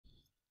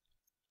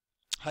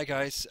Hi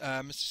guys,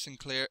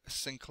 Mr.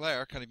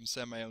 Sinclair, can't even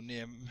say my own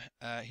name,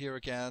 here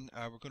again.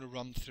 We're going to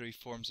run through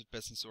forms of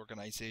business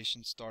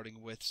organization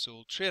starting with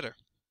sole trader.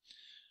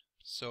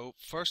 So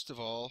first of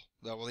all,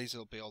 well, these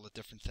will be all the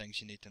different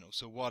things you need to know.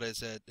 So what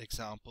is it,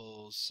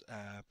 examples,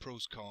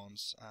 pros,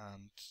 cons,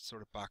 and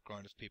sort of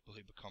background of people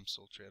who become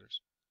sole traders.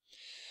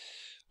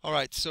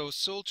 Alright, so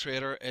sole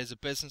trader is a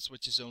business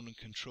which is owned and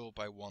controlled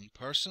by one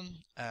person.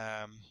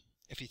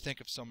 If you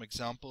think of some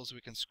examples, we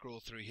can scroll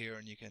through here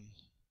and you can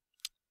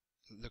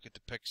look at the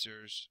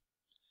pictures.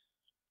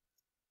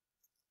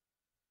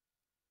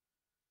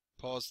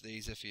 Pause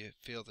these if you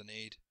feel the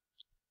need.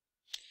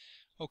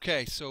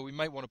 Okay, so we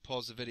might want to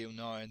pause the video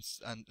now and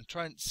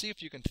try and see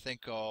if you can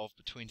think of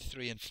between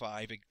 3 and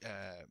 5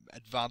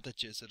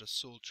 advantages that a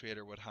sole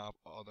trader would have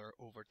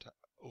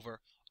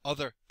over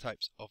other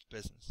types of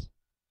business.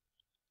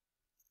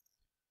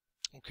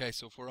 Okay,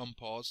 so if we're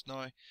unpaused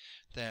now,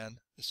 then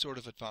the sort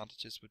of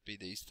advantages would be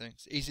these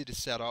things. Easy to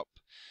set up.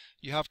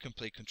 You have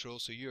complete control,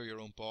 so you're your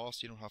own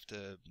boss. You don't have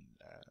to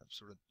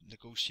sort of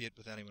negotiate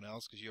with anyone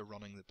else because you're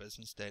running the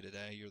business day to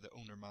day. You're the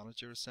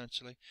owner-manager,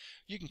 essentially.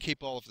 You can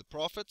keep all of the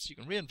profits. You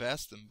can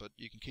reinvest them, but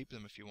you can keep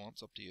them if you want.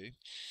 It's up to you.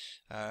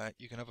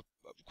 You can have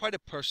quite a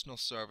personal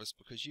service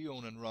because you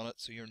own and run it,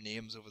 so your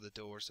name's over the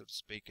door, so to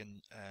speak,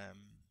 and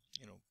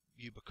you know,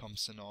 you become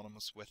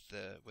synonymous with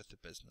the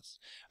business.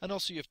 And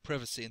also you have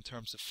privacy in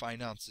terms of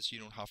finances. You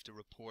don't have to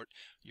report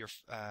your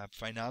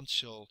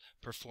financial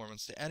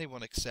performance to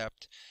anyone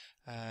except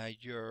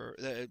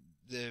the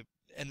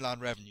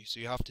inland revenue. So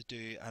you have to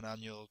do an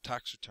annual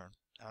tax return,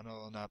 and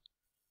other than that,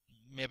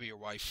 maybe your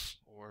wife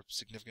or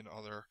significant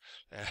other,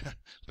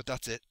 but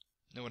that's it.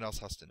 No one else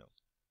has to know.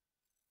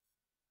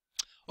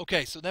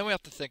 Okay, so then we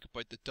have to think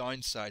about the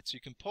downside. So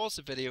you can pause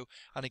the video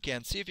and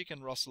again see if you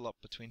can rustle up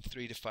between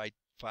 3 to 5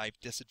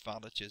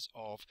 disadvantages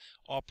of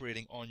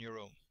operating on your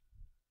own.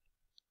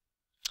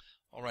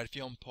 Alright, if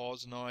you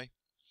unpause now,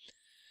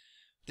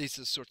 these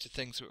are the sorts of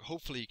things that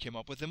hopefully you came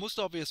up with. The most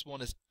obvious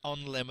one is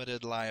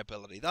unlimited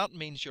liability. That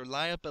means your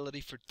liability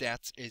for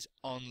debts is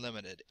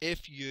unlimited.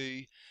 If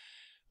you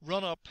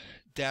run up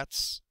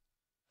debts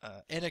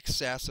in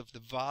excess of the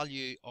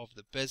value of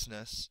the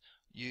business,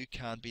 you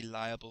can be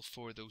liable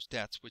for those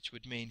debts, which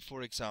would mean,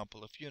 for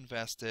example, if you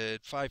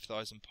invested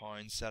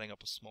 £5,000 setting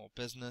up a small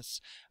business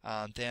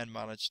and then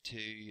managed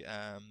to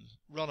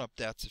run up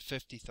debts of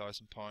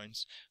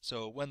 £50,000,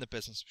 so when the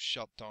business was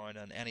shut down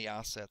and any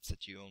assets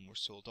that you own were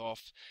sold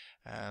off,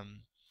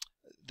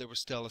 there was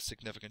still a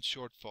significant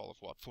shortfall of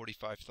what,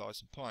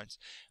 £45,000.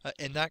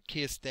 In that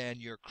case,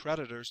 then your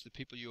creditors, the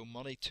people you owe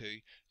money to,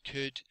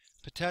 could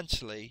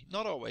potentially,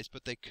 not always,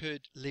 but they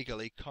could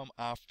legally come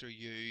after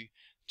you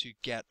to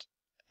get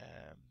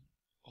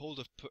hold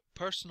of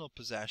personal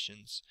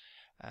possessions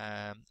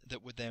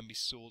that would then be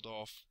sold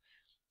off,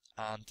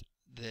 and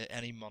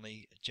any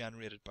money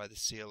generated by the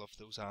sale of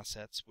those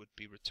assets would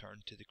be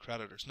returned to the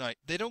creditors. Now,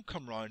 they don't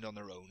come round on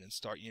their own and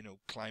start,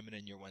 climbing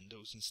in your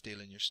windows and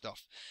stealing your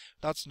stuff.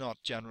 That's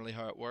not generally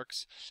how it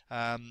works.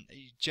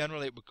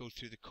 Generally, it would go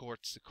through the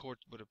courts. The court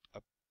would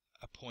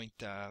appoint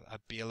a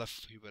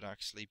bailiff who would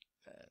actually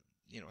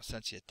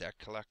essentially a debt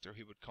collector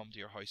who would come to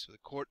your house with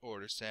a court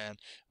order saying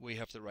we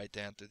have the right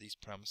to enter these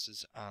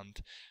premises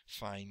and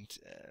find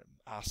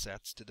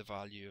assets to the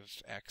value of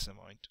X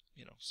amount.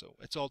 So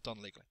it's all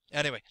done legally.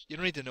 Anyway, you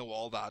don't need to know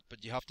all that,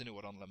 but you have to know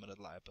what unlimited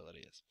liability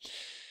is.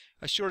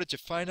 A shortage of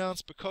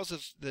finance because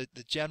of the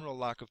general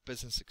lack of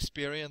business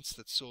experience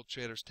that sole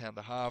traders tend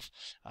to have,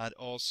 and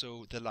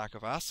also the lack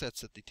of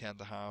assets that they tend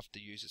to have to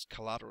use as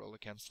collateral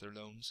against their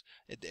loans.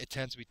 It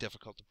tends to be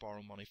difficult to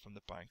borrow money from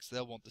the banks.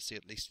 They'll want to see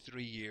at least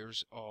 3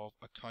 years of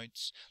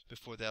accounts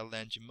before they'll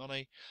lend you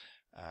money.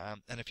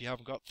 And if you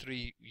haven't got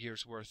 3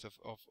 years worth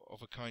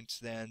of accounts,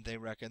 then they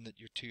reckon that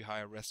you're too high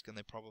a risk and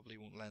they probably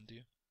won't lend to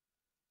you.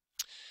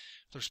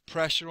 There's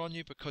pressure on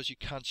you because you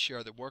can't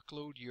share the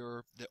workload.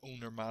 You're the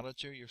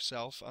owner-manager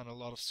yourself, and a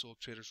lot of sole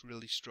traders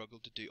really struggle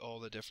to do all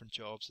the different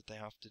jobs that they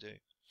have to do.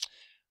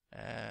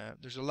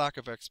 There's a lack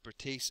of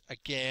expertise,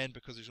 again,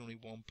 because there's only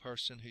one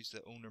person who's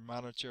the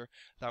owner-manager.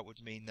 That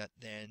would mean that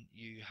then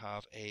you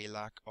have a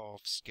lack of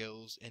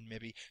skills in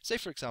maybe, say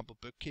for example,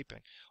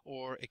 bookkeeping,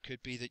 or it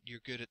could be that you're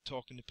good at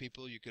talking to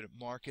people, you're good at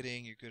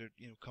marketing, you're good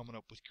at coming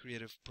up with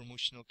creative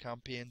promotional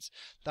campaigns,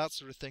 that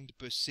sort of thing to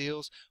boost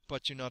sales,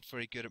 but you're not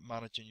very good at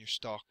managing your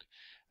stock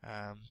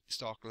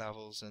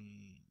levels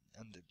and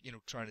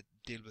trying to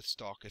deal with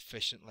stock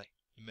efficiently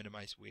and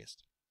minimize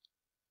waste.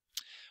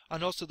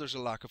 And also there's a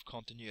lack of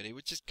continuity,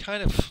 which is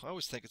kind of, I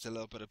always think it's a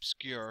little bit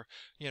obscure.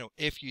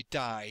 If you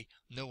die,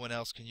 no one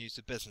else can use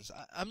the business.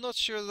 I'm not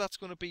sure that's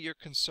going to be your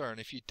concern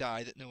if you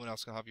die, that no one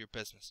else can have your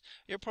business.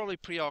 You're probably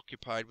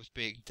preoccupied with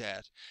being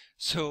dead.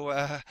 So,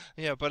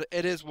 yeah, but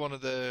it is one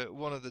of the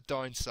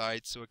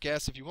downsides. So I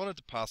guess if you wanted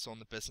to pass on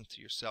the business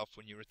to yourself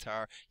when you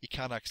retire, you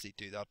can't actually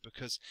do that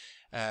because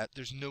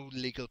there's no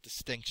legal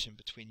distinction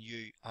between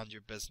you and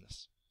your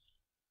business.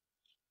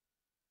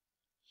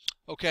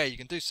 Okay, you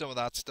can do some of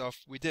that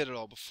stuff. We did it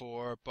all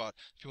before, but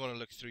if you want to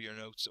look through your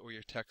notes or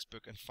your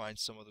textbook and find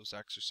some of those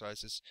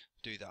exercises,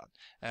 do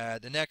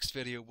that. The next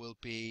video will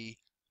be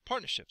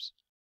partnerships.